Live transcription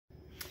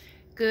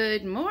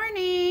Good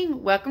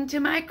morning. Welcome to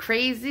my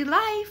crazy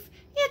life.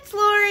 It's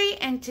Lori,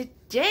 and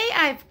today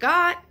I've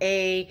got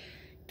a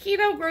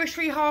keto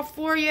grocery haul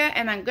for you,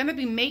 and I'm going to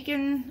be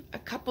making a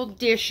couple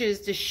dishes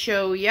to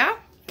show you.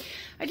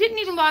 I didn't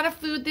need a lot of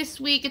food this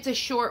week. It's a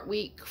short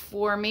week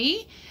for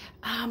me,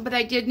 but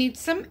I did need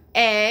some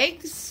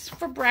eggs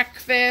for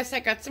breakfast.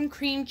 I got some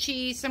cream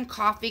cheese, some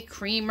coffee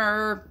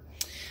creamer.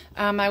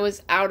 I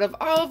was out of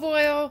olive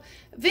oil.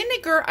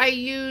 Vinegar, I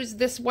use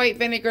this white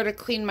vinegar to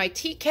clean my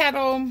tea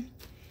kettle.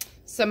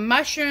 Some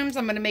mushrooms.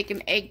 I'm going to make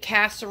an egg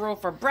casserole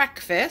for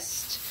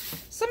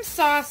breakfast. Some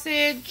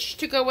sausage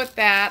to go with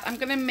that. I'm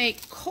going to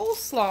make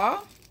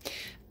coleslaw.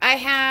 I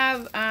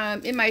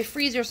have in my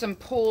freezer some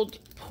pulled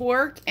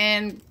pork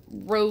and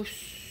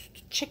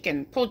roast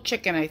chicken. Pulled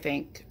chicken, I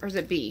think. Or is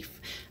it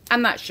beef?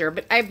 I'm not sure.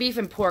 But I have beef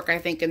and pork, I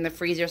think, in the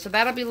freezer. So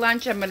that'll be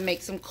lunch. I'm going to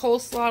make some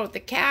coleslaw with the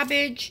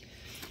cabbage.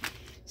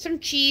 Some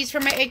cheese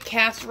for my egg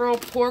casserole.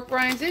 Pork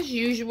rinds as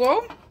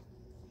usual.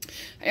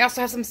 I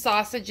also have some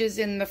sausages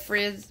in the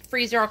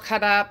freezer I'll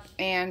cut up,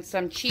 and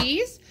some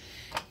cheese.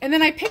 And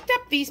then I picked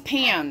up these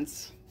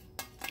pans,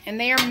 and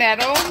they are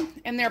metal,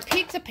 and they're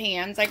pizza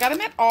pans. I got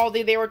them at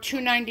Aldi. They were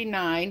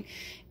 $2.99,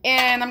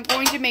 and I'm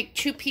going to make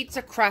 2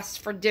 pizza crusts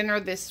for dinner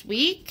this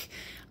week,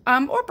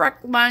 or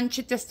lunch.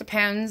 It just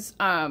depends.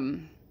 So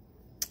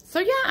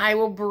yeah, I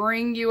will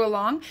bring you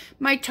along.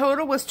 My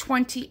total was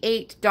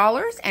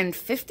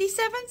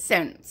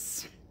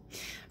 $28.57.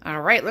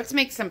 All right, let's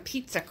make some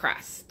pizza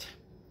crust.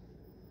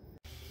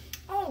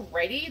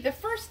 Alrighty, the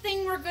first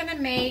thing we're gonna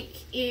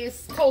make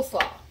is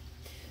coleslaw.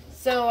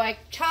 So I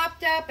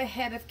chopped up a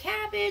head of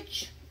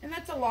cabbage, and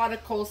that's a lot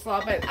of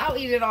coleslaw, but I'll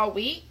eat it all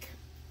week.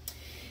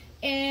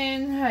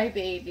 And hi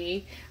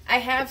baby, I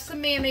have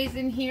some mayonnaise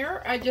in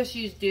here. I just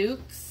use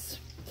Duke's.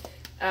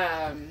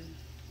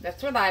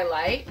 That's what I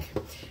like.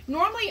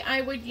 Normally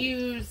I would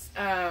use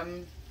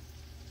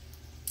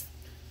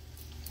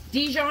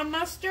Dijon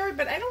mustard,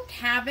 but I don't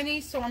have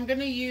any, so I'm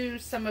gonna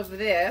use some of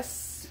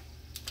this.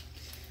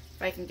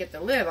 If I can get the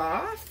lid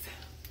off.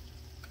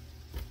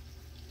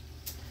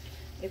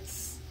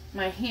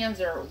 My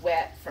hands are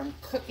wet from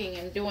cooking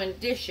and doing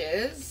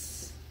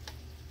dishes.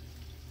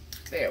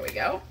 There we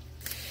go.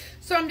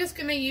 So I'm just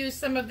gonna use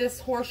some of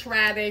this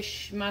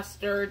horseradish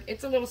mustard.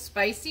 It's a little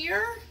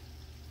spicier,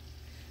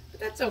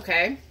 but that's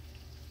okay.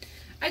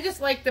 I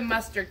just like the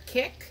mustard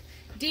kick.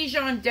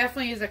 Dijon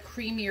definitely is a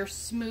creamier,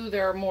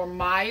 smoother, more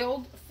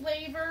mild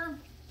flavor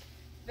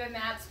than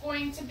that's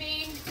going to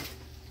be.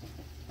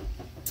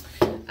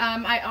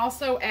 I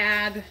also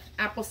add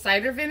apple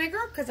cider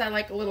vinegar because I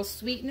like a little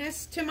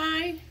sweetness to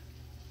and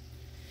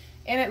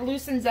it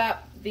loosens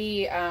up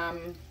the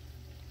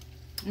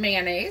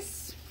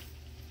mayonnaise.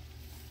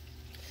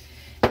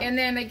 And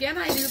then again,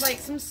 I do like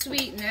some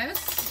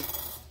sweetness.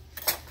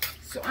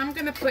 So I'm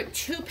going to put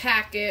 2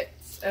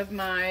 packets of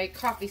my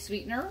coffee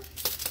sweetener.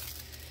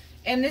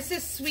 And this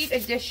is Sweet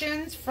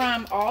Additions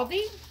from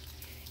Aldi.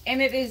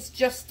 And it is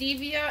just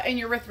stevia and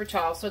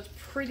erythritol, so it's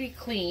pretty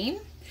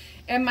clean.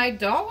 And my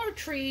Dollar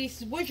Tree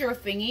swoozer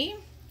thingy,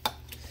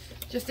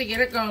 just to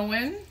get it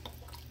going.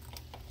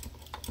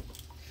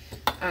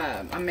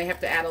 I may have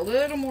to add a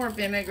little more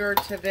vinegar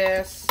to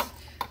this.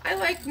 I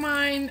like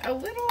mine a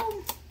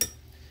little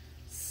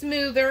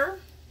smoother.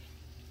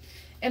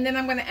 And then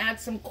I'm going to add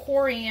some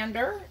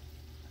coriander.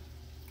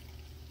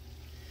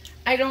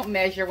 I don't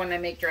measure when I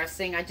make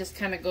dressing. I just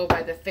kind of go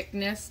by the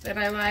thickness that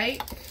I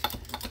like.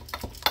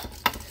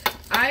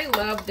 I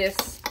love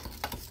this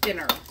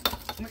spinner.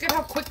 Look at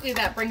how quickly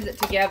that brings it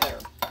together.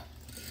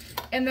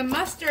 And the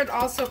mustard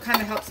also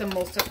kind of helps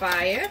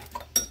emulsify it.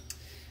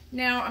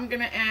 Now I'm going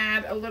to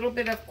add a little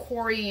bit of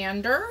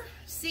coriander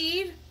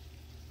seed.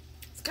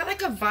 It's got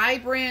like a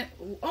vibrant,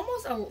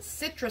 almost a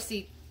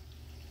citrusy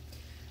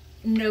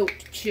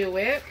note to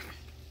it.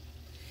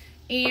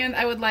 And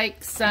I would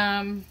like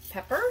some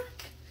pepper.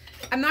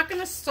 I'm not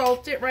going to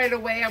salt it right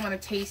away. I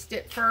want to taste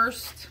it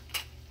first.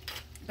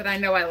 But I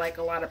know I like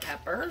a lot of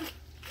pepper.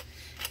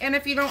 And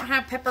if you don't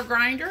have pepper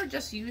grinder,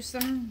 just use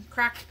some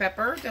cracked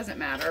pepper. Doesn't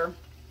matter.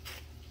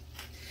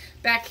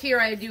 Back here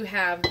I do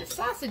have the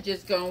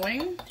sausages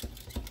going.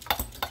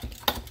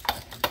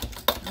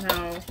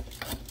 Now,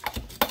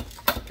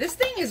 this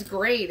thing is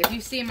great if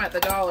you see them at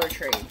the Dollar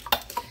Tree.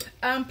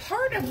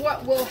 Part of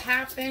what will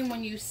happen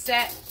when you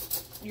set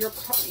your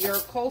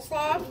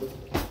coleslaw,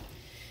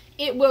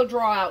 it will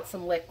draw out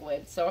some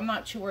liquid. So I'm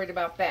not too worried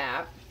about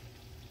that.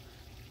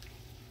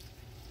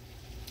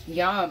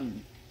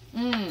 Yum.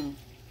 Mmm.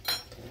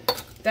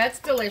 That's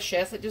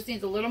delicious. It just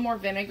needs a little more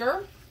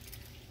vinegar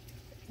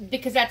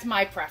because that's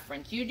my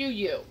preference. You do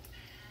you.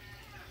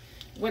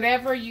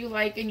 Whatever you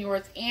like in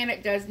yours, and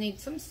it does need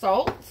some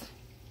salt.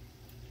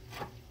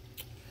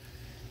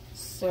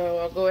 So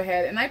I'll go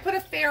ahead, and I put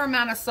a fair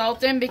amount of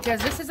salt in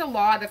because this is a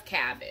lot of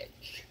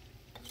cabbage.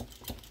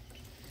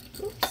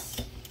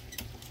 Oops.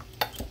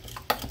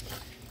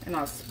 And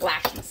I'll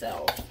splash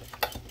myself.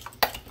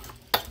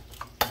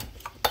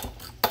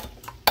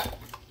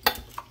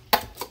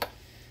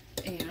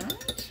 And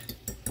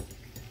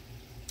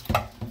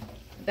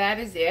that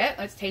is it.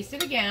 Let's taste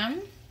it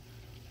again.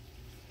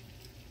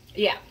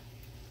 Yeah,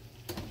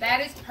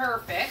 that is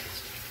perfect.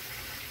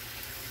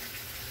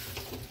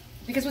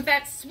 Because with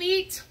that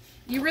sweet,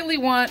 you really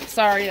want,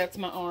 sorry, that's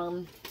my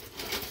arm.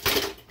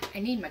 I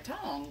need my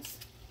tongs.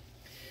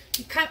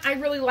 I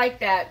really like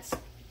that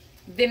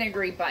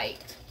vinegary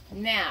bite.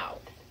 Now,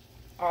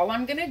 all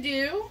I'm going to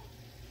do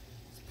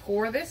is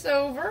pour this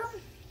over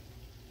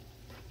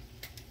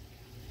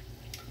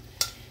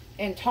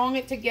and tong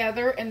it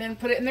together and then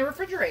put it in the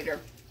refrigerator.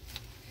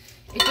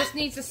 It just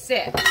needs to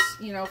sit,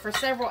 you know, for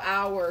several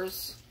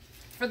hours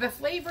for the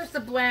flavors to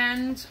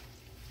blend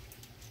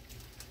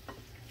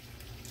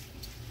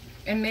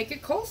and make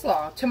it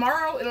coleslaw.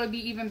 Tomorrow it'll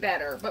be even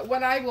better. But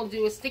what I will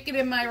do is stick it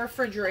in my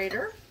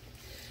refrigerator.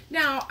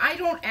 Now, I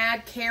don't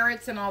add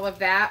carrots and all of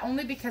that,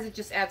 only because it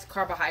just adds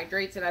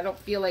carbohydrates and I don't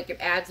feel like it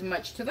adds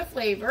much to the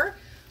flavor.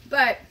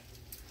 But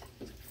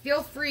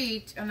feel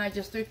free, and I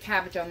just threw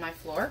cabbage on my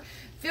floor.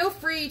 Feel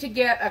free to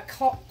get a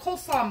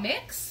coleslaw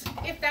mix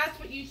if that's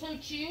what you so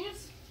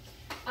choose.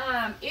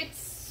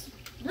 It's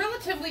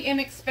relatively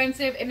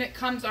inexpensive and it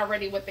comes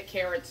already with the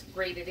carrots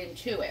grated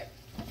into it.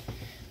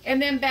 And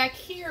then back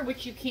here,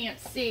 which you can't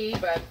see,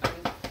 but I'm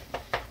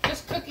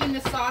just cooking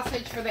the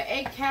sausage for the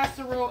egg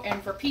casserole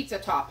and for pizza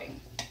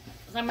topping.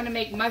 Because I'm going to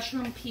make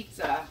mushroom and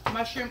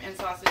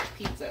sausage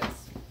pizzas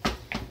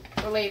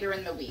for later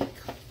in the week.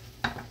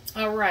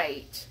 All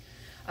right.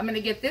 I'm going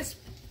to get this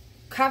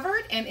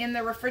covered and in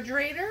the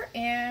refrigerator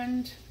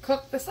and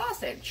cook the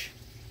sausage.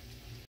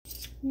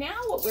 Now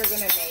what we're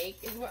going to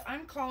make is what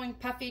I'm calling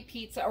puffy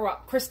pizza, or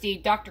what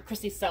Dr.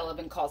 Kristie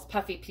Sullivan calls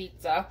puffy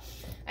pizza.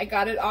 I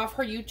got it off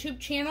her YouTube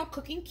channel,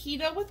 Cooking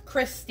Keto with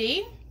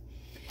Kristie.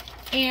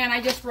 And I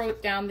just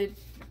wrote down it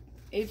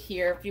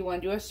here if you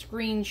want to do a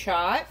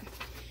screenshot.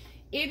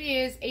 It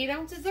is 8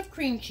 ounces of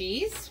cream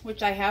cheese,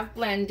 which I have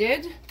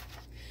blended,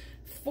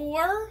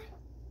 4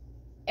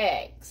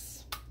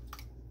 eggs.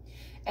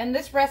 And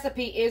this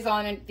recipe is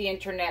on the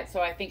internet,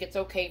 so I think it's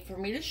okay for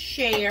me to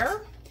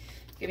share.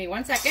 Give me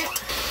 1 second.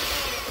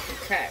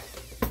 Okay.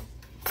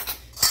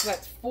 So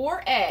that's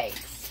 4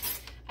 eggs.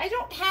 I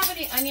don't have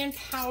any onion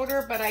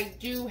powder, but I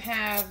do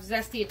have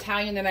zesty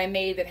Italian that I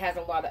made that has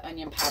a lot of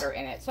onion powder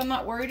in it. So I'm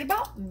not worried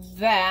about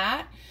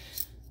that.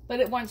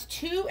 But it wants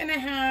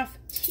 2.5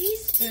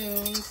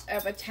 teaspoons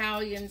of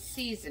Italian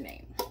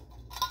seasoning.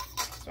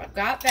 So I've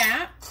got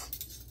that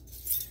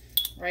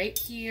right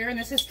here. And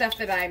this is stuff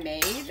that I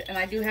made. And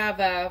I do have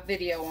a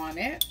video on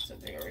it. So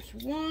there's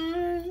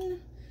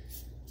 1,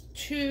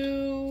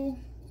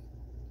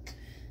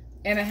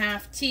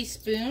 2.5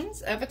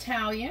 teaspoons of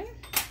Italian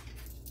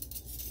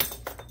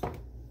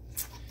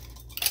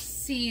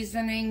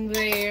seasoning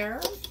there.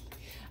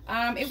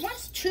 It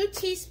wants 2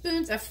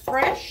 teaspoons of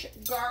fresh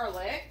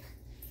garlic.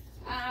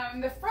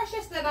 The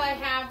freshest that I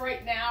have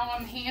right now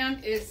on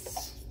hand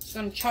is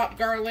some chopped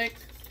garlic.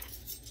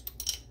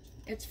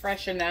 It's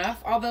fresh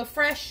enough. Although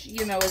fresh,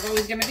 you know, is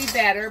always going to be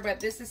better, but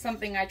this is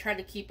something I try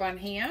to keep on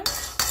hand.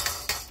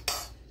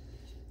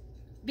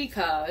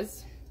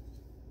 Because,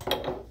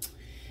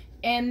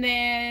 and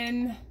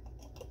then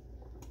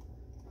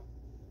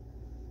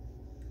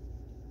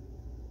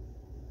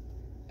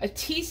a 1.5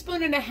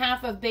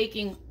 teaspoons of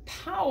baking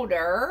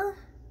powder.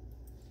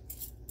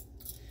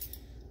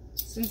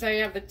 Since I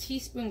have the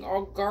teaspoon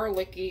all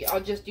garlicky, I'll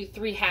just do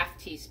 3/2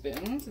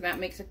 teaspoons. And that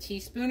makes a 1.5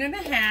 teaspoons.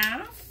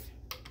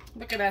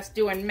 Look at us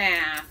doing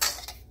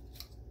math.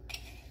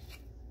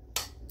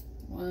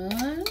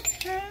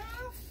 1/2.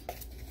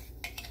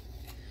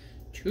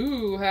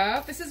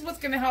 2/2. This is what's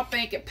going to help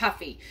make it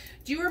puffy.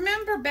 Do you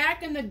remember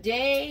back in the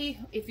day,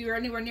 if you were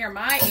anywhere near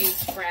my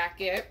age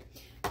bracket,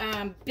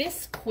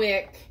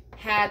 Bisquick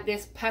had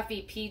this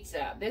puffy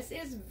pizza. This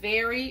is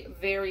very,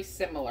 very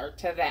similar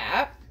to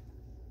that.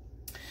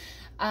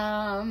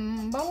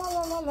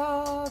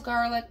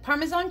 Garlic,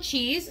 Parmesan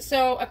cheese.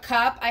 So a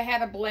cup. I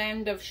had a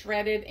blend of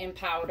shredded and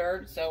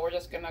powdered. So we're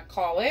just going to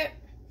call it.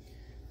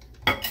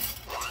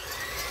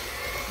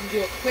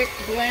 Do a quick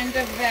blend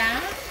of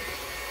that.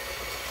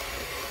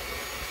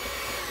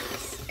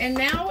 And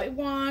now it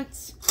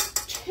wants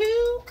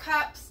 2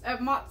 cups of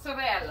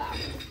mozzarella.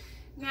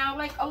 Now,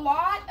 like a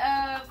lot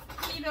of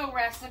keto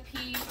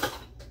recipes,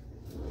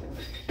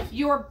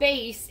 your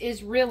base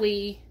is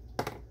really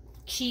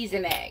cheese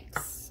and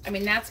eggs. I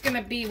mean, that's going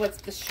to be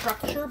what's the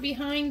structure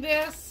behind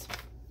this.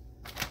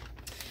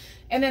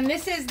 And then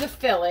this is the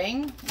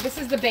filling. This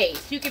is the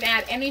base. You can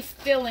add any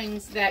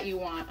fillings that you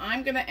want.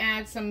 I'm going to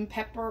add some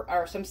pepper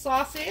or some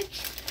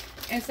sausage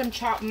and some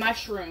chopped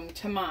mushroom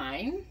to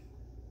mine.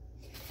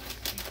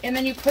 And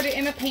then you put it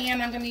in a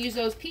pan. I'm going to use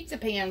those pizza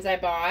pans I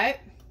bought.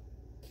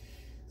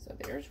 So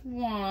there's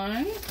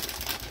 1.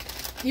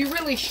 You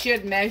really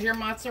should measure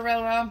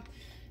mozzarella.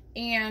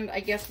 And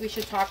I guess we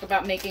should talk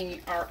about making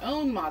our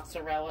own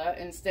mozzarella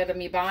instead of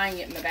me buying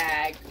it in the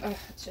bag. Ugh,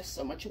 it's just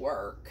so much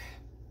work.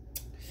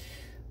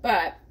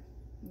 But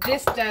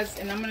this does,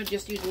 and I'm going to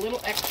just use a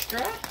little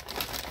extra.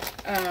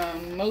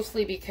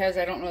 Mostly because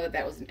I don't know that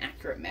that was an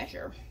accurate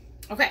measure.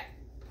 Okay.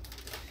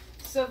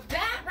 So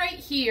that right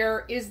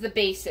here is the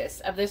basis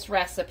of this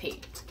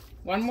recipe.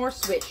 One more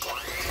switch.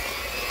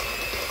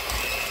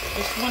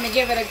 Just want to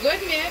give it a good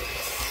mix.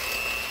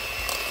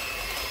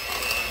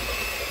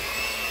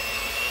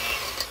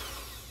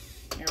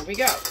 There we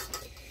go.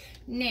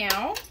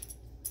 Now,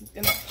 I'm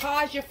going to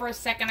pause you for a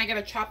second. I got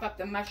to chop up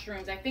the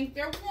mushrooms. I think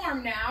they're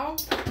warm now.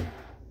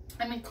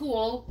 I mean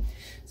cool.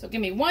 So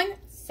give me 1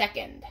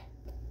 second.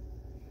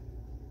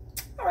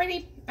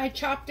 Alrighty, I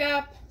chopped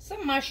up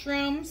some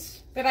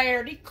mushrooms that I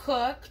already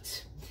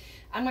cooked.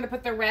 I'm going to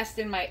put the rest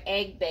in my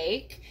egg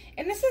bake.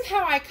 And this is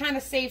how I kind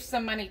of save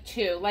some money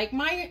too. Like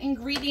my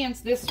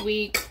ingredients this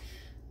week,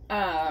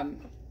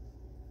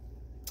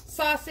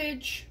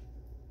 sausage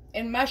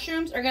and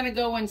mushrooms are going to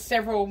go in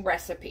several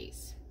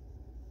recipes.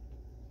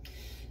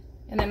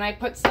 And then I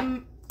put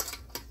some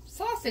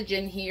sausage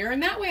in here.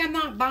 And that way I'm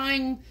not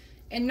buying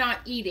and not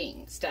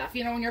eating stuff.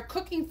 You know, when you're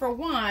cooking for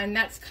one,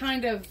 that's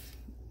kind of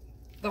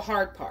the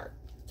hard part.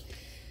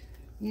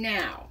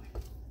 Now,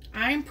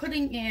 I'm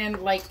putting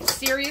in, like,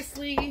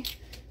 seriously,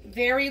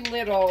 very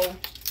little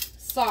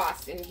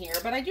sauce in here,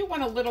 but I do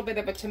want a little bit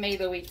of a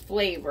tomatoey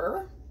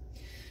flavor.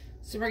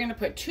 So we're going to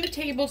put 2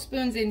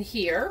 tablespoons in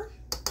here.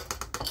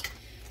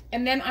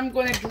 And then I'm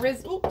going to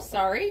drizzle,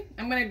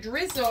 I'm going to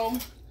drizzle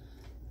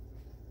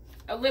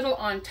a little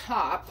on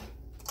top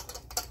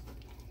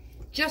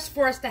just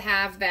for us to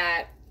have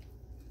that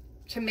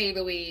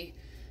tomatoey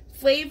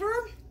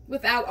flavor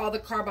without all the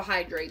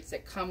carbohydrates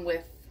that come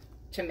with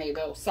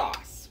tomato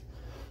sauce.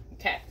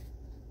 Okay,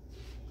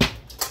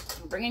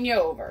 I'm bringing you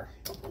over.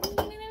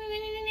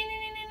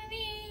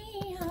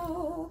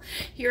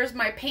 Here's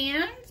my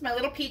pans, my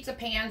little pizza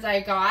pans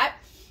I got.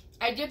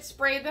 I did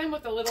spray them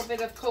with a little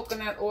bit of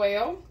coconut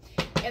oil.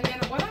 And then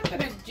what I'm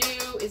going to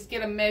do is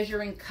get a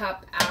measuring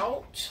cup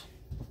out.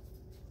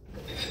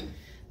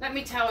 Let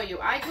me tell you,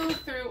 I go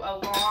through a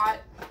lot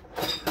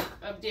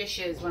of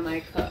dishes when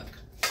I cook.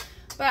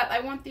 But I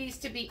want these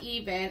to be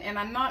even, and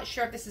I'm not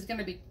sure if this is going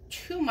to be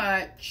too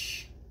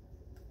much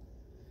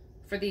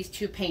for these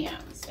 2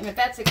 pans. And if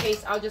that's the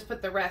case, I'll just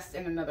put the rest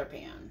in another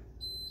pan.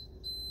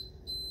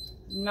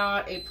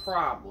 Not a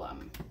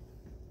problem.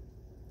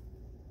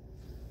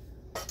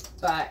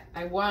 But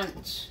I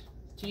want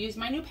to use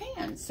my new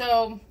pan.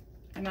 So,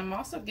 and I'm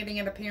also getting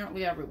it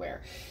apparently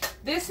everywhere.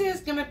 This is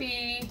going to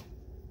be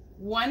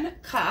 1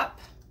 cup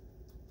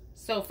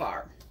so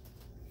far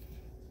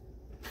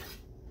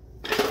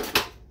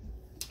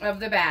of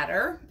the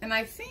batter. And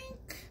I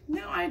think,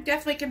 no, I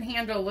definitely can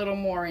handle a little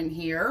more in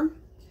here.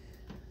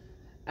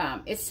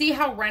 See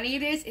how runny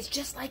it is? It's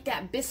just like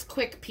that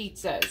Bisquick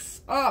pizzas.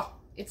 Oh,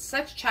 it's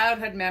such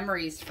childhood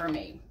memories for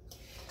me.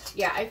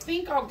 Yeah, I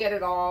think I'll get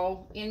it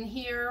all in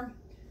here.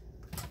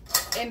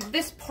 And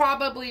this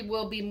probably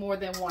will be more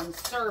than 1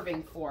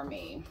 serving for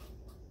me.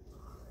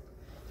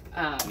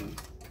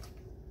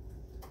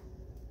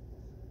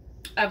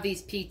 Of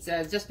these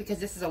pizzas, just because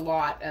this is a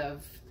lot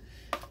of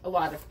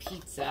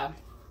pizza.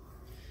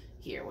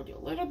 Here, we'll do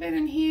a little bit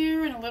in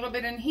here and a little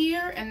bit in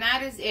here, and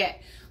that is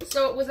it.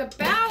 So it was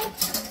about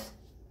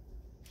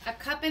 1.5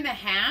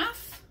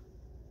 cups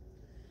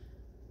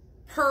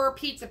per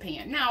pizza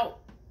pan. Now,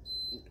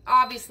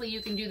 obviously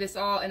you can do this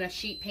all in a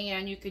sheet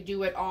pan. You could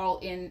do it all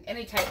in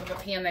any type of a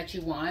pan that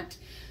you want.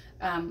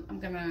 I'm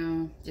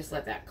gonna just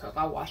let that cook.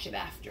 I'll wash it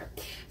after.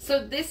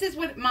 So this is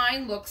what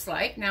mine looks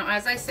like. Now,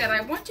 as I said,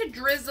 I want to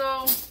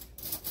drizzle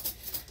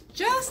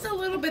just a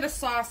little bit of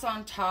sauce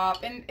on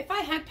top. And if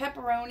I had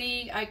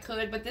pepperoni, I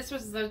could, but this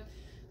was the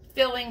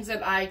fillings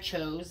that I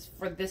chose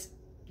for this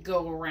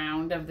go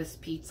around of this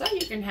pizza. You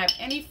can have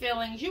any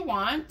fillings you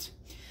want.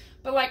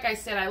 But like I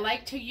said, I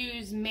like to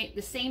use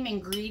the same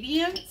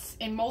ingredients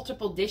in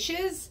multiple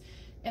dishes.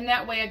 And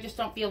that way I just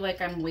don't feel like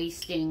I'm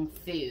wasting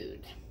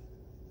food.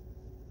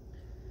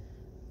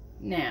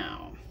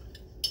 Now,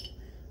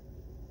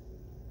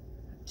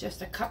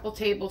 just a couple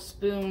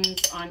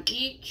tablespoons on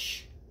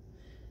each,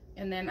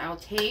 and then I'll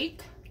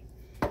take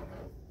a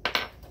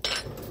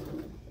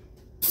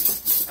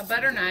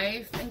butter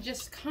knife and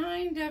just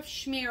kind of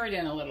smear it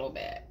in a little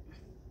bit.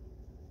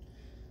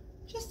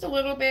 Just a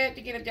little bit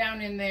to get it down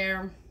in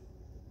there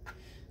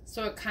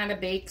so it kind of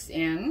bakes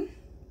in.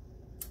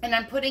 And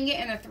I'm putting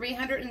it in a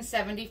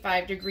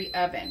 375-degree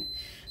oven.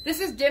 This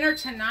is dinner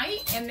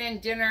tonight, and then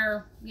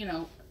dinner, you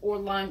know, or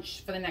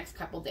lunch for the next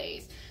couple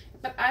days.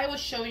 But I will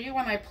show you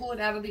when I pull it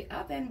out of the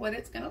oven what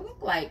it's going to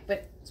look like.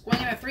 But it's going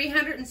in a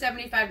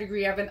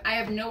 375-degree oven. I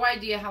have no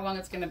idea how long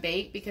it's going to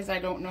bake because I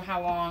don't know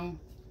how long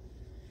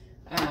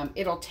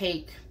it'll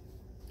take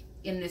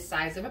in this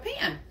size of a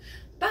pan.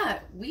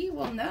 But we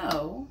will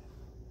know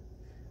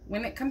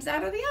when it comes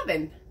out of the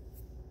oven.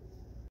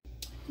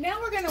 Now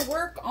we're going to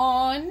work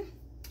on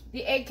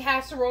the egg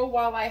casserole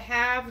while I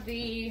have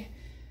the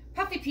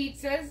puffy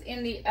pizzas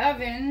in the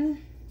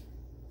oven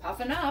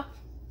puffing up.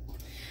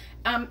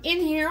 In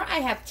here I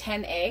have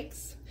 10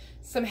 eggs,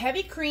 some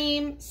heavy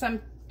cream,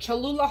 some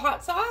Cholula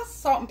hot sauce,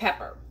 salt and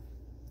pepper.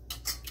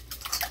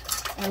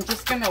 I'm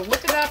just gonna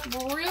whip it up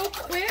real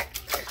quick.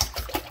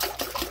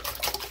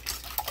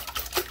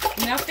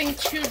 Nothing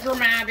too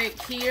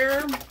dramatic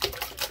here.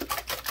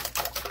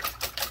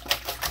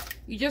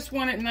 You just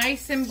want it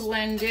nice and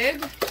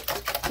blended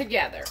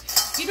together.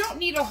 You don't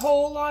need a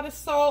whole lot of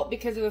salt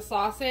because of the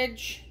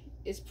sausage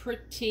is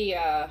pretty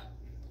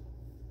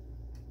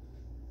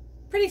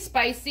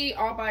spicy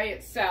all by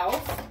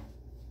itself.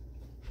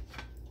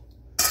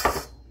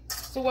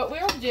 So what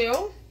we'll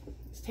do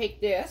is take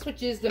this,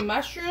 which is the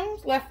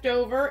mushrooms left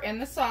over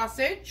and the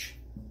sausage.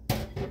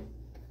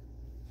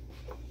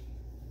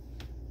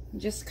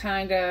 Just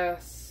kind of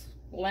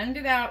blend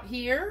it out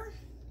here.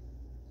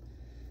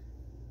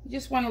 You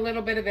just want a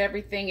little bit of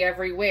everything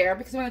everywhere,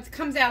 because when it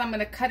comes out, I'm going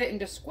to cut it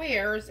into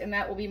squares, and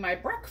that will be my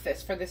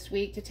breakfast for this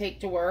week to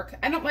take to work.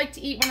 I don't like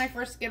to eat when I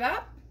first get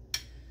up.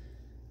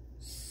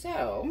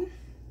 So,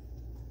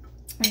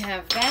 I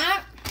have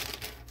that.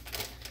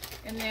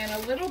 And then a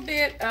little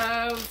bit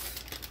of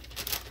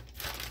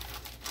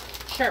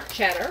sharp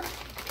cheddar.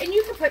 And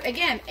you can put,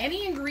 again,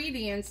 any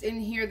ingredients in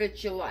here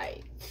that you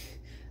like.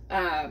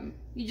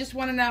 You just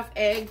want enough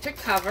egg to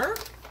cover.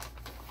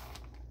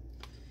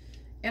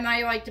 And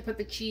I like to put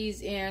the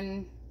cheese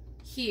in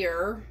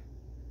here.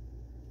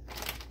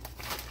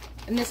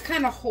 And this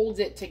kind of holds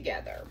it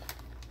together.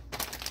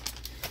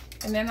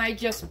 And then I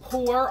just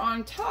pour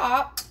on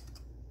top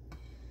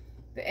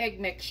the egg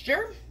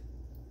mixture.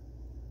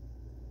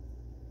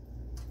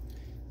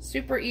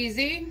 Super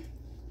easy.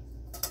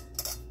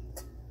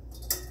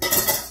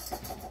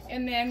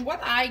 And then what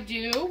I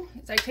do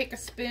is I take a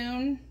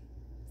spoon,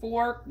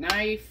 fork,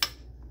 knife,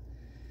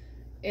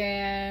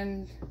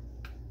 and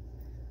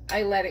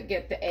I let it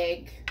get the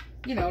egg,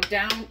 you know,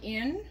 down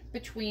in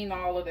between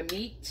all of the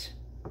meat,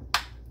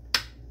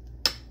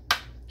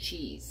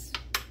 cheese.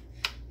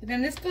 And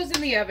then this goes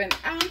in the oven.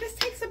 This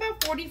takes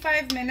about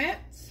 45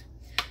 minutes.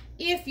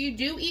 If you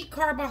do eat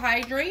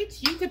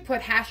carbohydrates, you could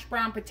put hash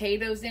brown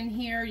potatoes in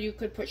here. You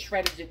could put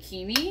shredded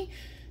zucchini.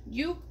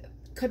 You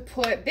could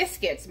put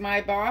biscuits.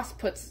 My boss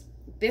puts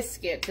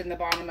biscuits in the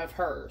bottom of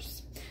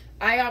hers.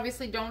 I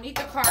obviously don't eat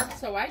the carbs,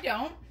 so I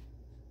don't.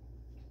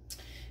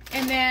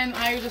 And then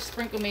I just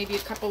sprinkle maybe a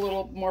couple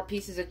little more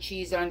pieces of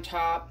cheese on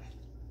top.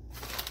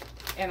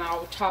 And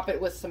I'll top it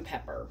with some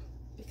pepper,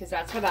 because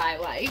that's what I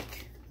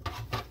like.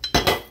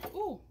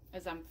 Ooh,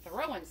 as I'm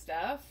throwing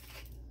stuff.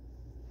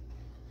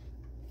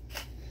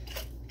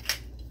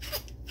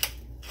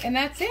 And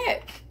that's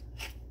it.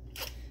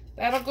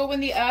 That'll go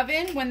in the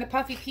oven when the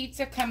puffy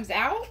pizza comes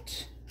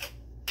out.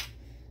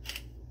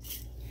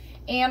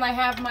 And I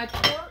have my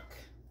pork,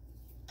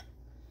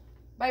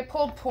 my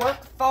pulled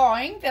pork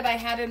thawing that I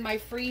had in my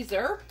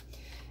freezer.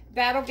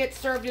 That'll get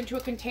served into a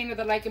container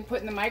that I can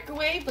put in the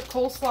microwave. The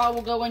coleslaw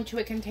will go into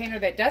a container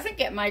that doesn't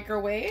get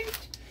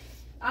microwaved.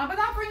 But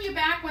I'll bring you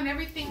back when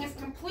everything is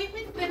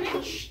completely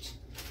finished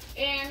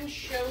and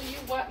show you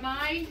what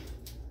my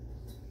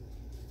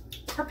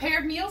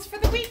prepared meals for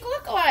the week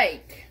look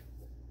like.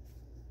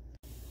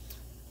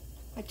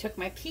 I took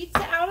my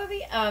pizza out of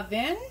the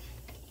oven,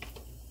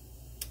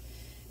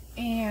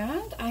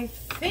 and I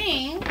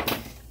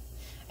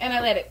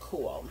let it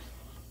cool.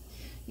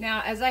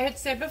 Now, as I had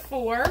said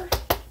before,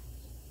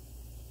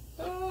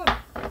 that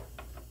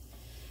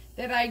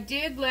I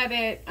did let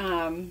it,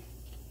 I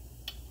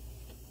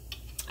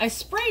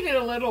sprayed it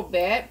a little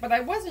bit, but I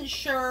wasn't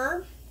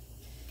sure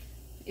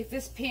if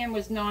this pan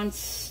was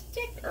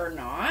non-stick or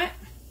not.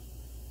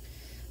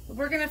 But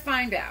we're going to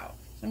find out.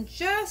 So I'm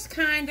just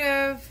kind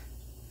of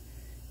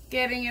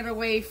getting it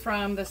away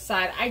from the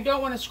side. I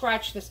don't want to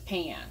scratch this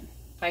pan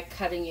by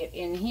cutting it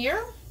in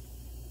here.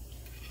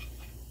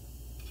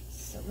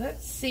 So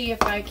let's see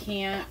if I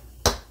can't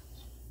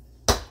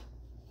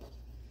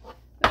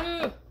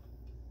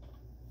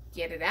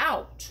get it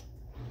out.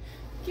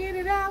 Get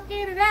it out,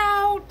 get it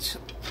out.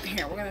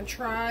 Here, we're going to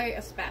try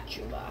a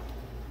spatula.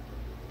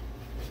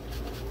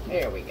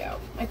 There we go.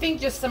 I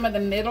think just some of the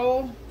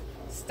middle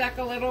stuck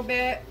a little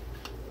bit.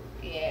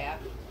 Yeah.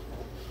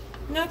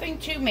 Nothing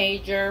too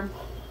major.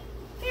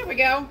 There we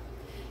go.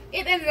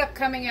 It ended up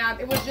coming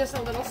out. It was just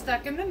a little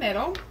stuck in the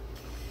middle.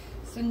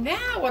 So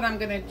now what I'm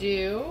going to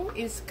do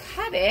is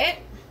cut it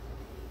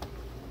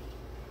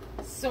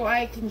so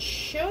I can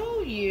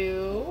show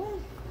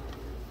you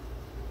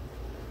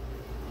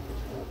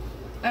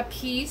a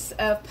piece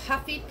of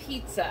puffy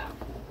pizza.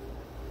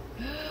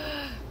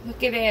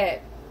 Look at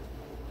it.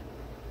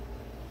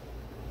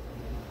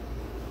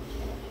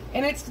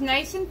 And it's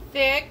nice and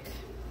thick.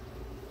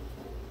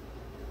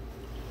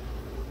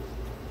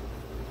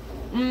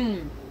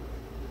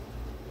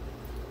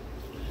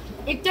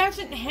 It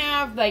doesn't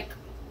have like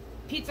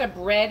pizza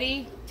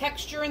bready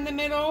texture in the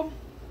middle.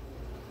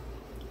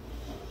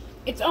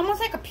 It's almost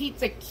like a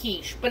pizza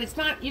quiche, but it's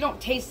not, you don't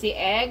taste the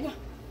egg.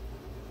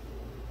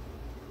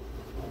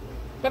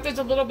 But there's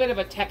a little bit of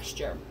a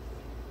texture.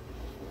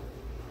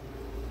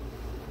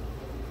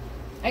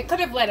 I could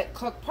have let it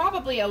cook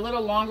probably a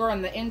little longer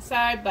on the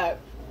inside, but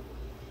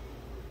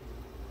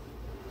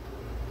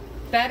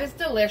that is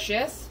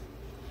delicious.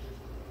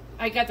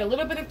 I got a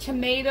little bit of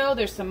tomato.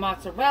 There's some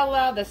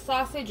mozzarella. The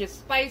sausage is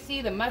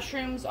spicy. The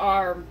mushrooms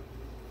are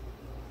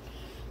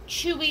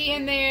chewy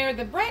in there.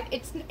 The bread,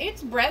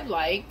 it's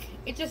bread-like.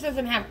 It just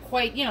doesn't have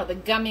quite, you know, the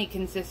gummy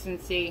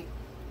consistency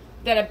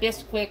that a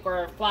Bisquick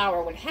or a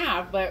flour would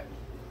have, but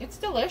it's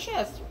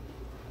delicious.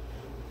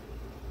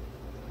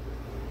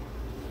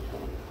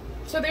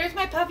 So there's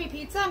my puffy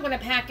pizza. I'm going to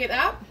pack it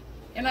up,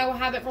 and I will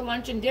have it for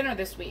lunch and dinner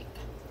this week.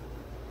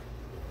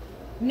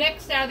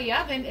 Next out of the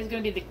oven is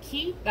going to be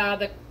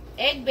the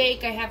egg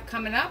bake I have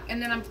coming up,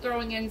 and then I'm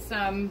throwing in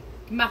some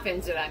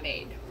muffins that I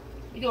made.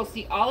 You'll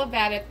see all of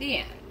that at the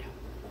end.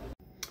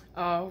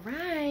 All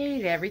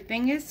right,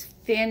 everything is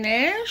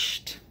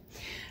finished.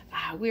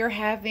 We're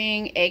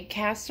having egg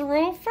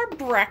casserole for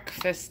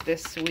breakfast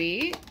this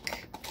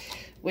week,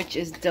 which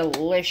is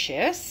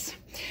delicious.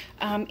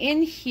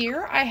 In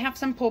here, I have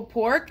some pulled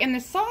pork, and the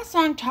sauce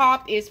on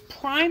top is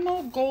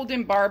Primal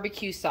Golden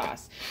Barbecue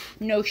Sauce.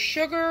 No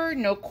sugar,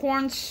 no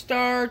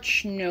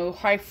cornstarch, no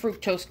high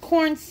fructose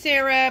corn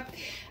syrup.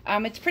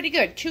 It's pretty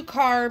good. 2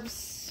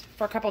 carbs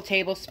for a couple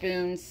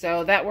tablespoons,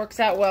 so that works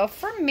out well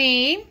for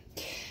me.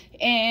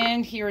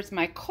 And here's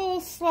my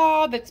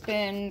coleslaw that's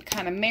been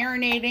kind of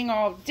marinating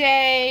all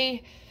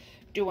day,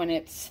 doing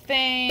its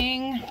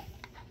thing.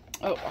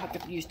 Oh, I'll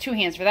have to use 2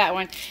 hands for that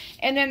one.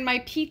 And then my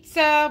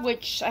pizza,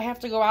 which I have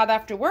to go out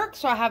after work,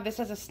 so I'll have this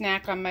as a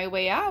snack on my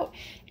way out.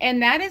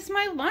 And that is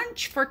my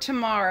lunch for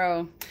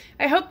tomorrow.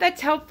 I hope that's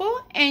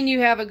helpful, and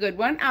you have a good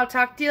one. I'll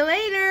talk to you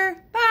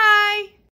later.